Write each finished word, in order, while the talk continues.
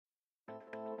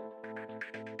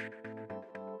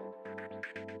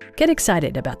Get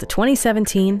excited about the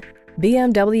 2017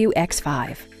 BMW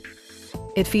X5.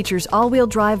 It features all-wheel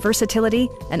drive versatility,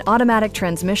 an automatic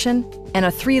transmission, and a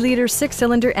 3-liter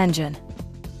 6-cylinder engine.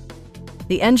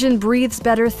 The engine breathes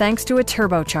better thanks to a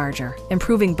turbocharger,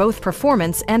 improving both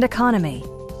performance and economy.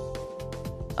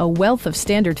 A wealth of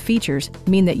standard features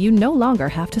mean that you no longer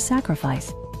have to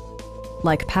sacrifice,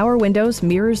 like power windows,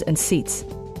 mirrors, and seats,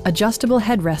 adjustable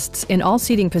headrests in all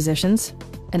seating positions,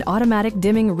 an automatic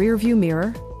dimming rear-view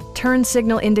mirror, turn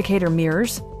signal indicator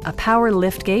mirrors, a power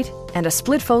liftgate, and a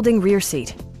split-folding rear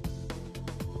seat.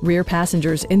 Rear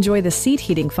passengers enjoy the seat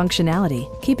heating functionality,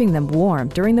 keeping them warm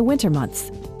during the winter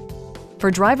months.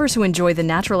 For drivers who enjoy the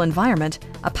natural environment,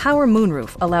 a power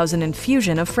moonroof allows an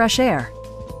infusion of fresh air.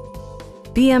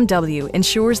 BMW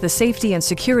ensures the safety and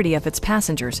security of its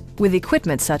passengers with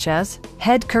equipment such as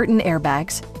head curtain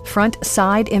airbags, front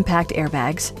side impact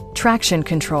airbags, traction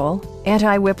control,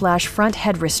 anti-whiplash front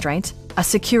head restraints, a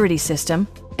security system,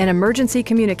 an emergency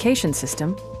communication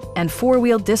system, and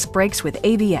 4-wheel disc brakes with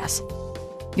ABS.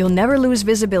 You'll never lose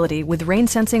visibility with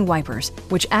rain-sensing wipers,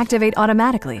 which activate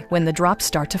automatically when the drops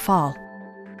start to fall.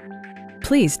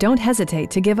 Please don't hesitate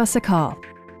to give us a call.